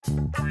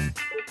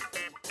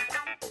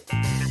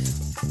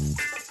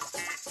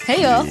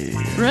Hey y'all,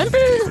 remember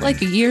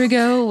like a year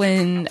ago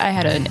when I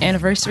had an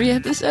anniversary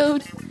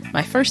episode?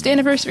 My first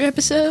anniversary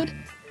episode?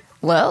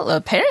 Well,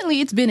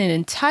 apparently it's been an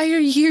entire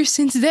year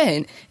since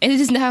then, and it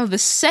is now the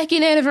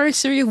second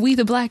anniversary of We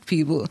the Black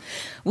People,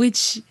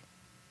 which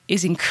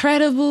is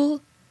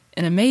incredible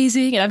and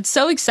amazing, and I'm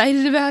so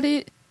excited about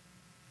it.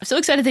 I'm so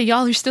excited that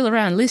y'all are still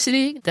around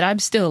listening, that I'm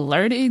still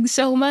learning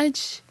so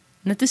much,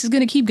 and that this is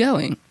going to keep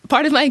going.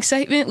 Part of my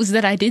excitement was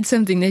that I did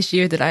something this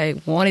year that I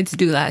wanted to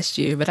do last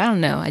year, but I don't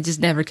know, I just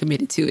never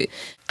committed to it.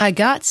 I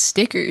got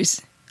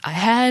stickers. I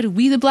had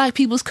We the Black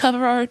People's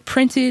cover art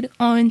printed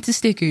onto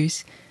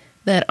stickers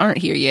that aren't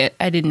here yet.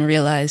 I didn't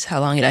realize how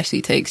long it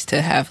actually takes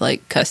to have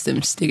like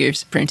custom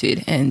stickers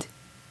printed and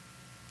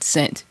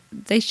sent.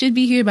 They should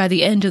be here by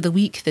the end of the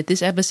week that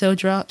this episode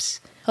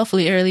drops.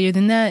 Hopefully earlier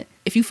than that.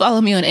 If you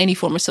follow me on any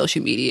form of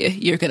social media,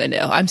 you're gonna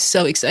know. I'm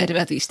so excited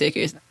about these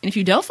stickers. And if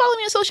you don't follow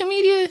me on social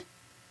media,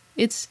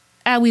 it's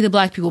at We the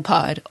Black People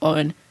Pod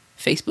on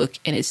Facebook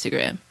and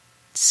Instagram.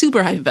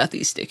 Super hype about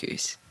these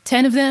stickers.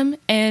 10 of them,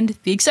 and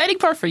the exciting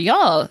part for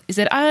y'all is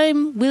that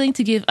I'm willing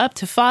to give up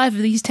to 5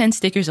 of these 10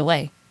 stickers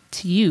away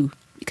to you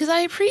because I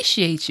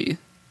appreciate you.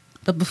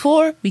 But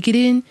before we get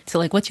into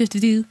like what you have to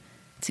do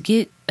to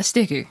get a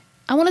sticker,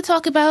 I want to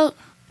talk about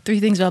 3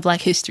 things about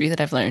Black history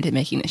that I've learned in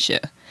making this show,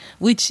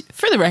 which,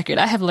 for the record,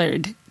 I have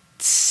learned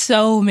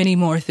so many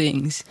more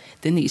things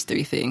than these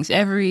 3 things.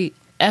 Every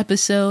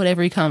episode,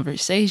 every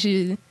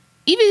conversation,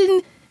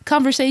 even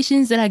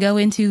conversations that I go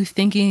into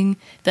thinking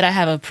that I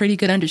have a pretty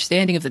good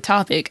understanding of the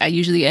topic, I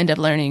usually end up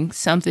learning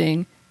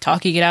something,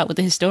 talking it out with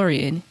a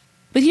historian.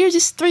 But here are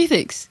just 3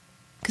 things,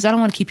 because I don't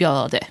want to keep y'all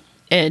all day.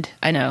 And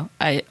I know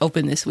I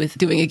opened this with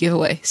doing a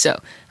giveaway, so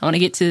I want to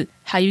get to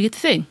how you get the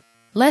thing.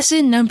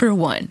 Lesson number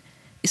 1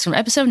 is from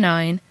episode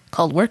 9,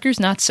 called Workers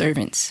Not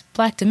Servants,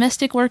 Black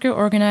Domestic Worker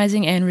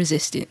Organizing and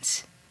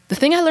Resistance. The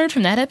thing I learned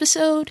from that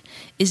episode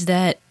is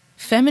that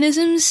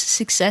feminism's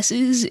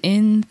successes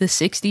in the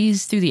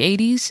 60s through the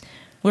 80s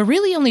were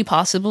really only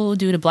possible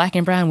due to Black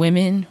and brown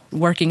women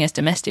working as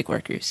domestic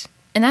workers.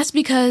 And that's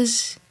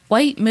because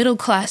white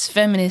middle-class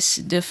feminists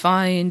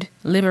defined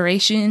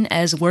liberation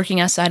as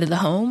working outside of the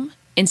home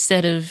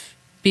instead of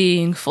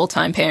being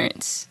full-time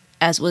parents,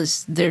 as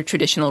was their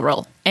traditional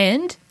role.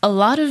 And a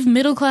lot of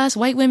middle-class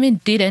white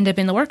women did end up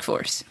in the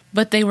workforce,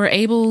 but they were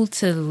able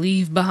to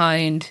leave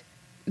behind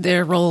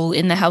their role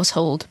in the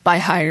household by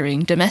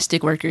hiring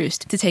domestic workers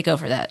to take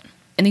over that.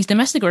 And these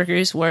domestic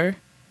workers were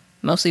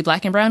mostly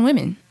Black and brown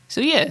women.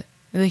 So yeah,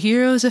 the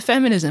heroes of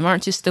feminism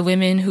aren't just the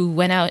women who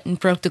went out and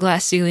broke the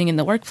glass ceiling in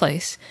the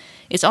workplace.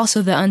 It's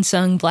also the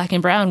unsung Black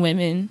and brown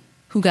women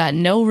who got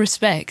no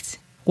respect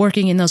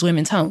working in those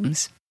women's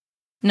homes.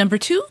 Number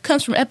 2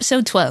 comes from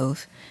episode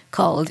 12,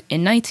 called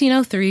In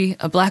 1903,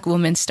 a Black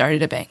Woman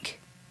Started a Bank.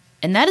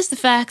 And that is the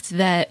fact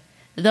that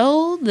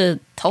though the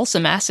Tulsa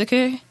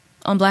Massacre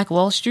on Black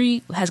Wall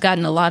Street has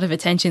gotten a lot of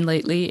attention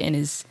lately and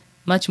is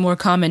much more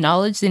common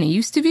knowledge than it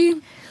used to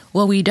be,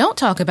 what we don't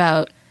talk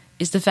about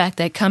is the fact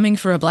that coming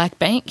for a Black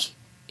bank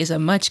is a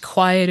much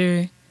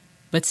quieter,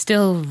 but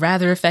still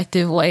rather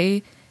effective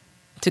way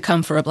to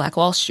come for a Black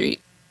Wall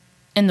Street.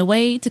 And the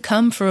way to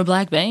come for a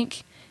Black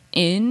bank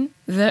in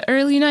the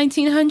early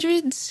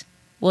 1900s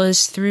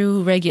was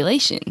through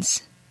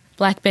regulations.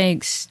 Black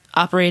banks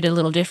operated a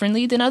little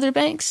differently than other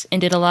banks and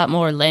did a lot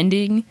more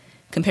lending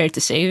compared to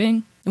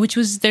saving, which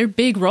was their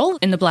big role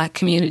in the Black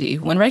community.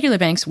 When regular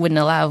banks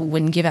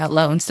wouldn't give out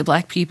loans to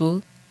Black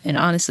people, and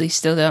honestly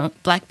still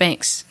don't, Black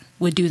banks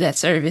would do that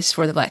service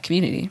for the Black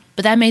community.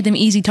 But that made them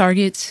easy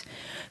targets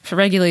for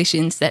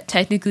regulations that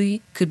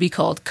technically could be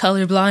called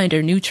colorblind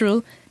or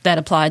neutral, that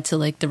applied to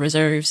like the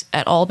reserves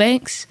at all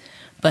banks,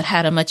 but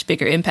had a much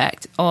bigger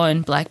impact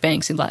on Black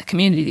banks and Black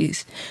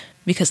communities.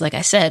 Because like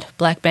I said,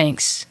 Black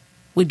banks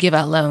would give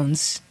out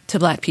loans to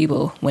Black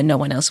people when no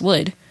one else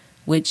would,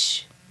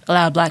 which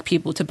allowed Black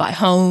people to buy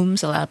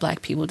homes, allowed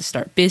Black people to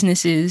start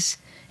businesses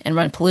and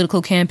run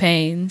political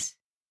campaigns,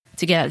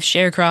 to get out of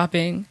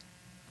sharecropping,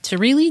 to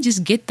really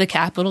just get the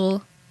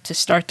capital to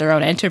start their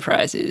own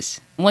enterprises.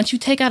 Once you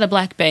take out a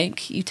Black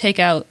bank, you take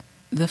out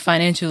the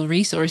financial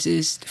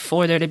resources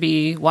for there to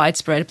be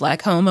widespread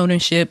Black home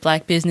ownership,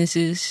 Black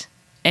businesses,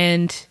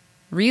 and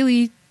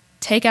really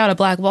take out a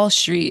Black Wall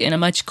Street in a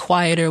much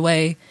quieter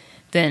way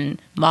than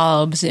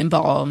mobs and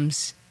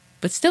bombs,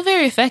 but still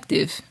very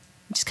effective,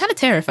 which is kind of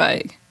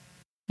terrifying.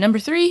 Number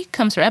 3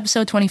 comes from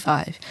episode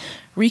 25,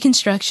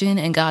 Reconstruction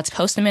and God's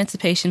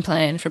Post-Emancipation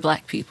Plan for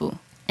Black People.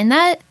 In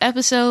that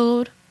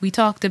episode, we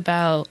talked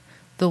about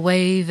the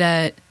way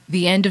that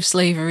the end of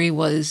slavery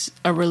was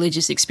a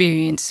religious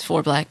experience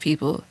for Black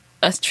people,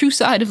 a true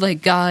side of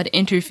like God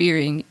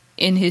interfering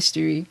in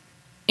history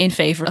in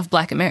favor of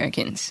Black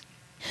Americans.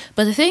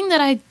 But the thing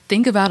that I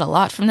think about a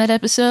lot from that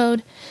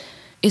episode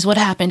is what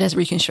happened as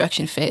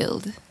Reconstruction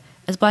failed.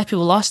 As Black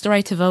people lost the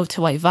right to vote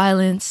to white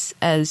violence,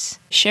 as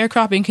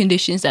sharecropping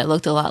conditions that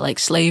looked a lot like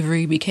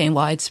slavery became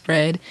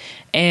widespread,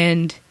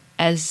 and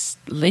as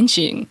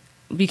lynching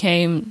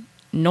became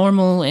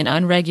normal and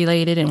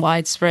unregulated and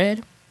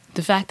widespread,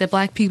 the fact that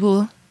Black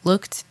people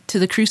looked to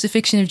the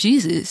crucifixion of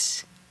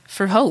Jesus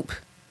for hope.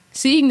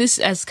 Seeing this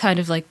as kind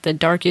of like the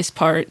darkest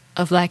part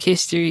of Black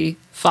history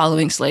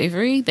following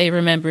slavery, they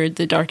remembered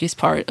the darkest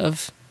part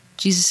of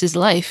Jesus'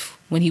 life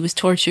when he was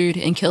tortured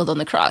and killed on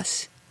the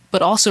cross.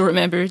 But also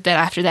remembered that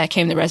after that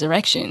came the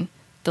resurrection,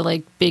 the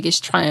like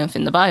biggest triumph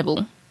in the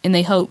Bible. And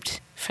they hoped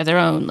for their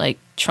own like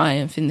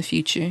triumph in the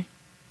future.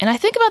 And I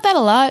think about that a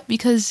lot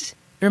because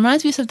it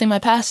reminds me of something my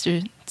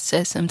pastor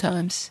says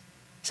sometimes.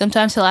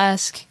 Sometimes he'll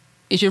ask,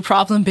 is your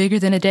problem bigger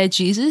than a dead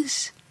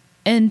Jesus?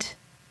 And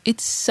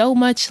it's so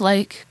much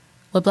like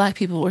what Black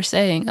people were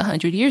saying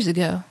 100 years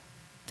ago.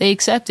 They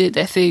accepted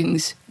that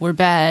things were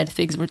bad,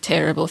 things were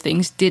terrible,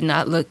 things did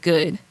not look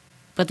good.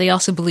 But they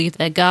also believed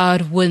that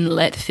God wouldn't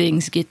let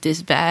things get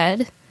this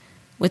bad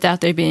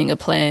without there being a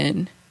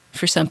plan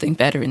for something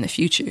better in the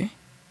future.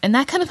 And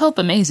that kind of hope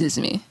amazes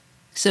me.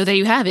 So there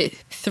you have it.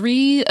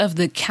 3 of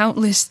the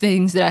countless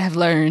things that I have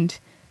learned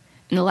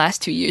in the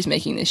last 2 years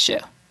making this show.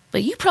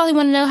 But you probably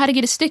want to know how to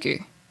get a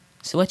sticker.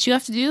 So what you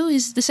have to do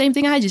is the same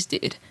thing I just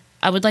did.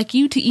 I would like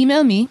you to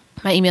email me.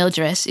 My email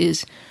address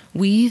is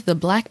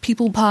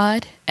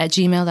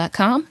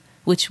wetheblackpeoplepod@gmail.com,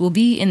 which will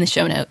be in the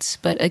show notes.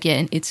 But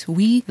again, it's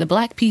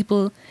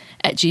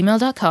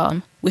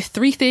wetheblackpeople@gmail.com with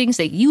 3 things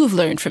that you have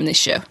learned from this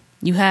show.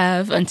 You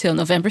have until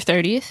November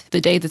 30th,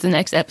 the day that the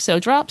next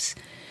episode drops,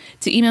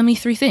 to email me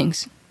 3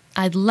 things.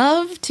 I'd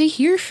love to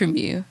hear from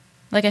you.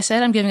 Like I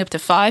said, I'm giving up to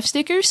 5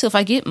 stickers, so if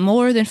I get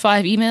more than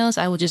 5 emails,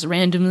 I will just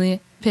randomly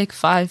pick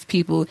 5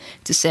 people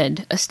to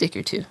send a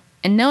sticker to.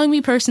 And knowing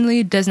me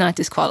personally does not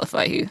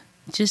disqualify you.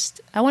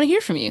 Just, I want to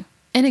hear from you.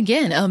 And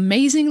again,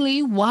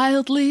 amazingly,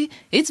 wildly,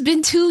 it's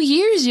been 2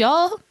 years,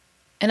 y'all.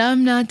 And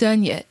I'm not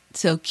done yet.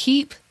 So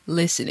keep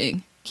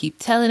listening. Keep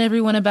telling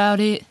everyone about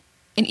it.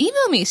 And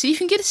email me so you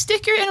can get a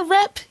sticker and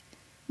rep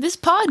this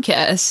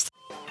podcast.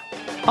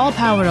 All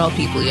power to all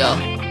people,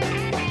 y'all.